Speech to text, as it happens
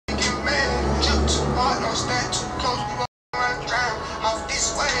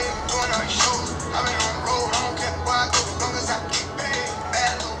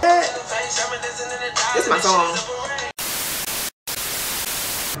my song.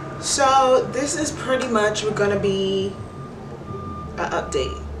 So this is pretty much gonna be an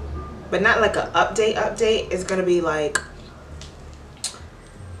update, but not like an update. It's gonna be like,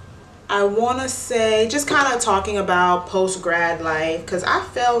 I want to say just kind of talking about post-grad life, because I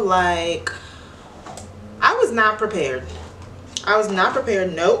felt like I was not prepared.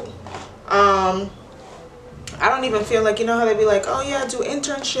 Nope. I don't even feel like, you know how they be like, oh yeah, do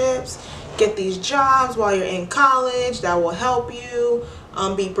internships, get these jobs while you're in college, that will help you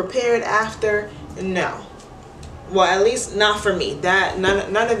be prepared after. No, well, at least not for me. That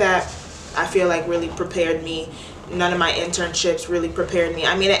none of that I feel like really prepared me. None of my internships really prepared me.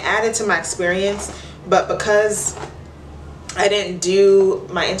 I mean, it added to my experience, but because I didn't do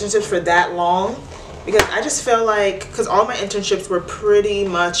my internships for that long, because I just felt like, because all my internships were pretty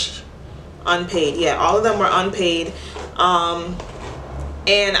much unpaid. Yeah, all of them were unpaid. And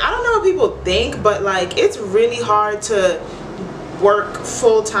I don't know what people think, but like, it's really hard to work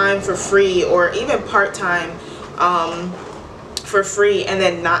full-time for free, or even part-time for free, and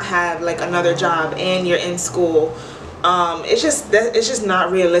then not have like another job and you're in school. It's just not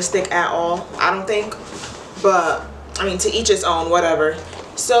realistic at all, I don't think. But I mean, to each his own, whatever.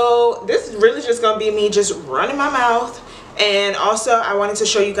 So this is really just gonna be me just running my mouth. And also I wanted to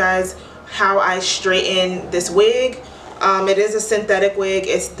show you guys how I straighten this wig. It is a synthetic wig.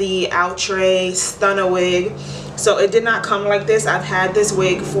 It's the Outre Stunna wig. So it did not come like this. I've had this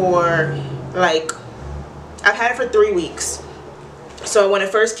wig for like, I've had it for 3 weeks. So when it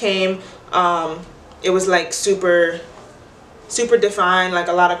first came, it was like super defined, like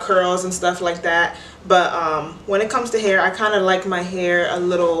a lot of curls and stuff like that. But when it comes to hair, I kind of like my hair a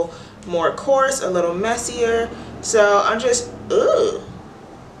little more coarse, a little messier. So I'm just,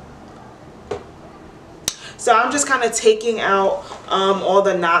 so I'm just kind of taking out all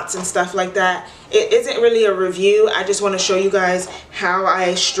the knots and stuff like that. It isn't really a review. I just want to show you guys how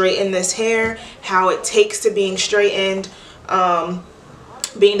I straighten this hair, how it takes to being straightened.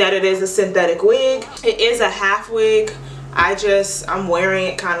 Being that it is a synthetic wig, it is a half wig. I'm wearing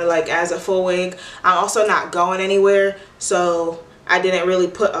it kind of like as a full wig. I'm also not going anywhere, so I didn't really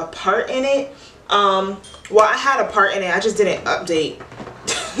put a part in it. Well, I had a part in it, I just didn't update.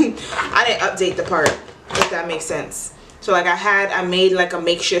 I didn't update the part, if that makes sense. So like I made like a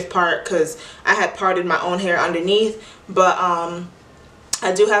makeshift part because I had parted my own hair underneath, but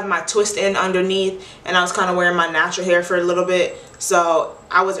I do have my twist in underneath, and I was kind of wearing my natural hair for a little bit, so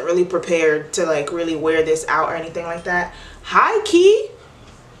I wasn't really prepared to like really wear this out or anything like that. High key,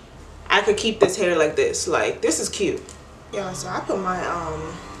 I could keep this hair like this. Like, this is cute. Yeah, so I put my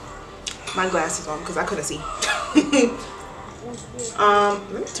my glasses on because I couldn't see.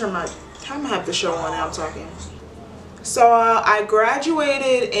 Let me turn my, I'm gonna have the show on now I'm talking. So I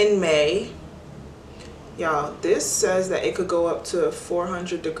graduated in May. Y'all, this says that it could go up to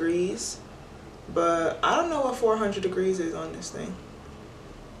 400 degrees, but I don't know what 400 degrees is on this thing.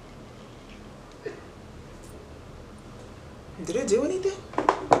 Did it do anything?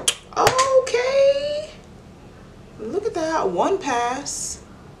 Okay. Look at that. One pass.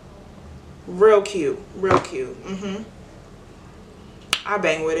 Real cute. Real cute. I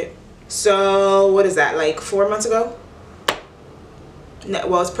bang with it. So, what is that? Like 4 months ago? No,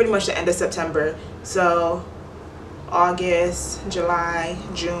 well, it's pretty much the end of September. So, August, July,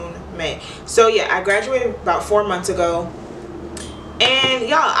 June, May. So, yeah, I graduated about 4 months ago. And,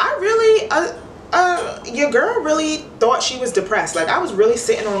 y'all, I really... your girl really thought she was depressed. Like, I was really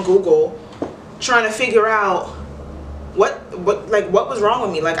sitting on Google trying to figure out what was wrong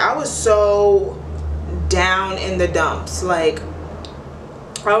with me. Like, I was so down in the dumps. Like,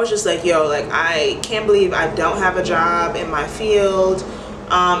 I was just like, yo, like, I can't believe I don't have a job in my field.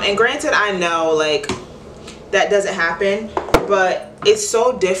 And granted, I know like that doesn't happen, but it's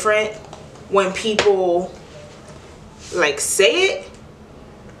so different when people like say it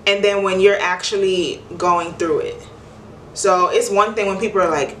and then when you're actually going through it. So it's one thing when people are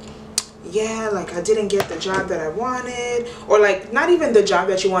like, yeah, like I didn't get the job that I wanted, or like not even the job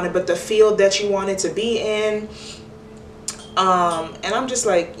that you wanted, but the field that you wanted to be in. And I'm just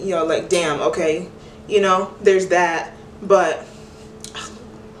like, you know, like, damn, okay, you know, there's that. But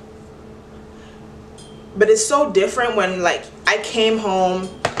it's so different when like I came home,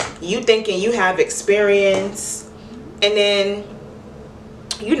 you thinking you have experience, and then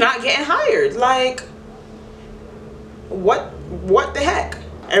you're not getting hired. Like, what the heck?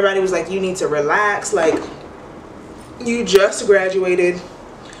 Everybody was like, you need to relax, like you just graduated.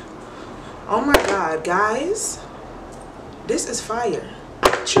 Oh my god, guys, this is fire.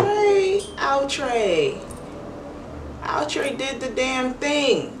 Outre did the damn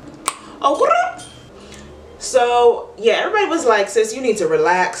thing. Oh, So yeah, everybody was like, sis, you need to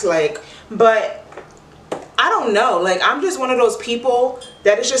relax, like, but I don't know, like, I'm just one of those people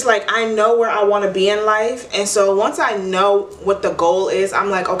that it's just like, I know where I want to be in life, and so once I know what the goal is, I'm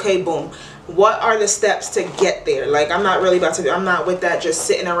like, okay, boom, what are the steps to get there? Like, I'm not really about to, I'm not with that just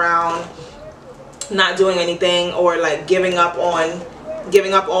sitting around not doing anything, or like giving up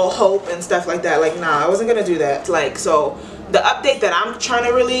all hope and stuff like that. Like, nah, I wasn't gonna do that. Like, so the update that I'm trying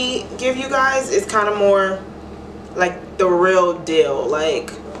to really give you guys is kind of more like the real deal,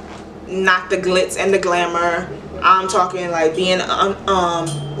 like not the glitz and the glamour. I'm talking like being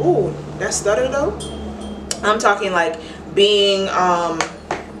ooh, that stutter though. I'm talking like being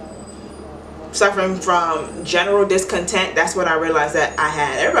suffering from general discontent. That's what I realized that I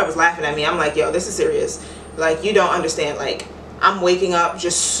had. Everybody was laughing at me. I'm like, yo, this is serious. Like, you don't understand. Like, I'm waking up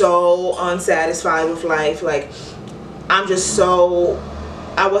just so unsatisfied with life. Like, I'm just so,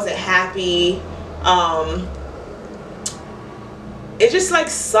 I wasn't happy. It just like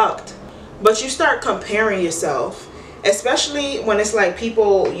sucked. But you start comparing yourself, especially when it's like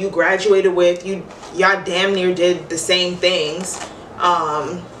people you graduated with, y'all damn near did the same things,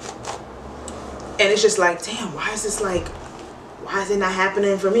 and it's just like, damn, why is it not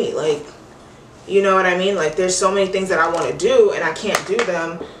happening for me? Like, you know what I mean? Like, there's so many things that I want to do and I can't do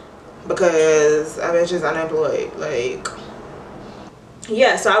them because I was just unemployed. Like,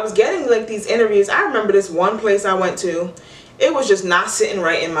 yeah, so I was getting like these interviews. I remember this one place I went to, it was just not sitting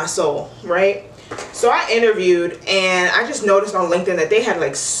right in my soul, right? So I interviewed, and I just noticed on LinkedIn that they had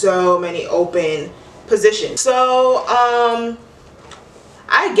like so many open positions. So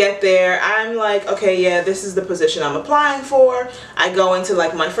I get there, I'm like, okay, yeah, this is the position I'm applying for. I go into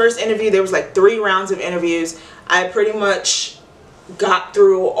like my first interview. There was like 3 rounds of interviews. I pretty much got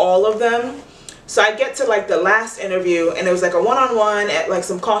through all of them. So I get to like the last interview, and it was like a one-on-one at like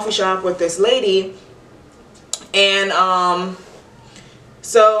some coffee shop with this lady. And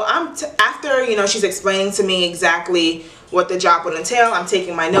so after, you know, she's explaining to me exactly what the job would entail, I'm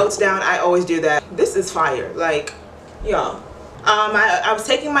taking my notes down. I always do that. This is fire, like, y'all. I was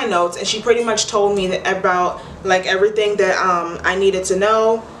taking my notes, and she pretty much told me that about like everything that I needed to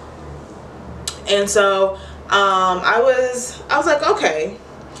know. And so I was like, okay.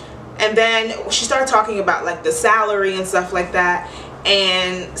 And then she started talking about like the salary and stuff like that,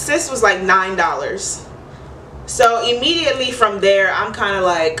 and sis was like $9. So immediately from there, I'm kind of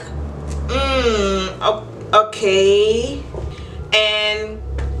like, okay. And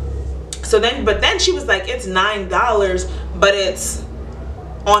so then, but then she was like, it's $9, but it's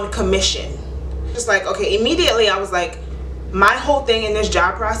on commission. Just like, okay, immediately I was like, my whole thing in this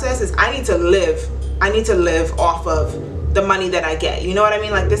job process is I need to live off of the money that I get. You know what I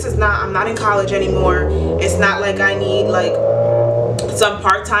mean? Like, this is not, I'm not in college anymore. It's not like I need like some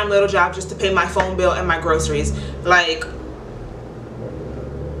part-time little job just to pay my phone bill and my groceries. Like,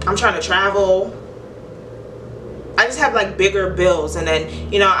 I'm trying to travel. I just have like bigger bills, and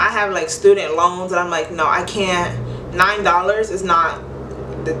then, you know, I have like student loans, and I'm like, no, I can't. $9 is not,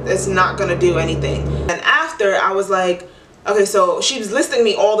 it's not gonna do anything. And after, I was like, okay, so she was listing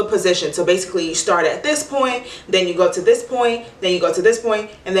me all the positions. So basically, you start at this point, then you go to this point, then you go to this point,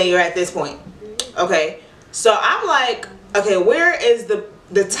 and then you're at this point. Okay, so I'm like, okay, where is the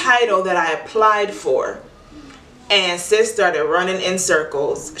title that I applied for? And sis started running in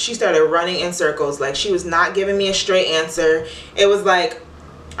circles. She started running in circles. Like, she was not giving me a straight answer. It was like,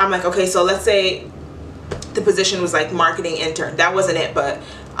 I'm like, okay, so let's say the position was like marketing intern. That wasn't it, but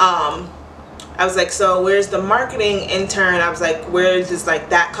I was like, so where's the marketing intern? I was like, where does like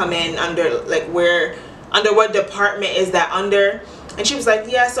that come in under? Like, where, under what department is that under? And she was like,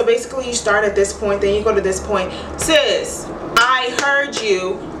 yeah, so basically you start at this point, then you go to this point. Sis, I heard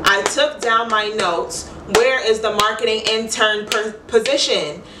you. I took down my notes. Where is the marketing intern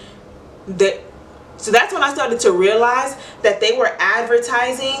position? So that's when I started to realize that they were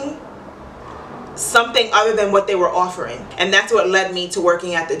advertising something other than what they were offering. And that's what led me to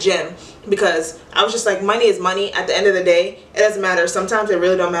working at the gym, because I was just like, money is money. At the end of the day, it doesn't matter. Sometimes it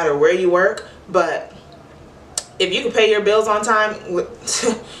really don't matter where you work, but if you can pay your bills on time,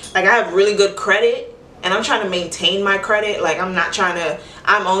 like, I have really good credit, and I'm trying to maintain my credit. Like, I'm not trying to,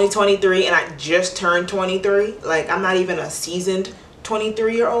 I'm only 23 and I just turned 23. Like, I'm not even a seasoned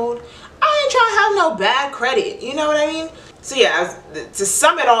 23-year-old. I ain't trying to have no bad credit, you know what I mean? So yeah, to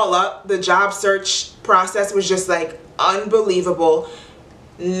sum it all up, the job search process was just like unbelievable.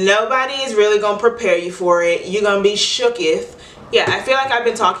 Nobody is really gonna prepare you for it. You're gonna be shooketh. Yeah, I feel like I've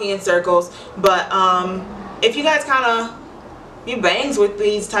been talking in circles, but if you guys kind of, you bangs with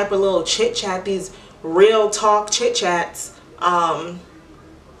these type of little chit chat, these real talk chit chats,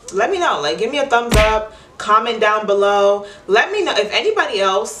 let me know. Like, give me a thumbs up, comment down below. Let me know if anybody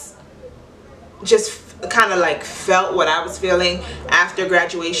else just kind of like felt what I was feeling after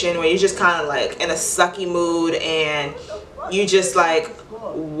graduation, where you're just kind of like in a sucky mood and you just like,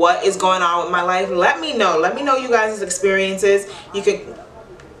 what is going on with my life? Let me know you guys' experiences. You could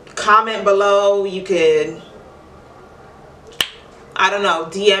comment below, you could, I don't know,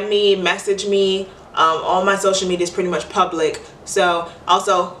 DM me, message me. All my social media is pretty much public, so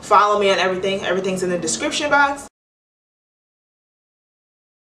also follow me on everything's in the description box.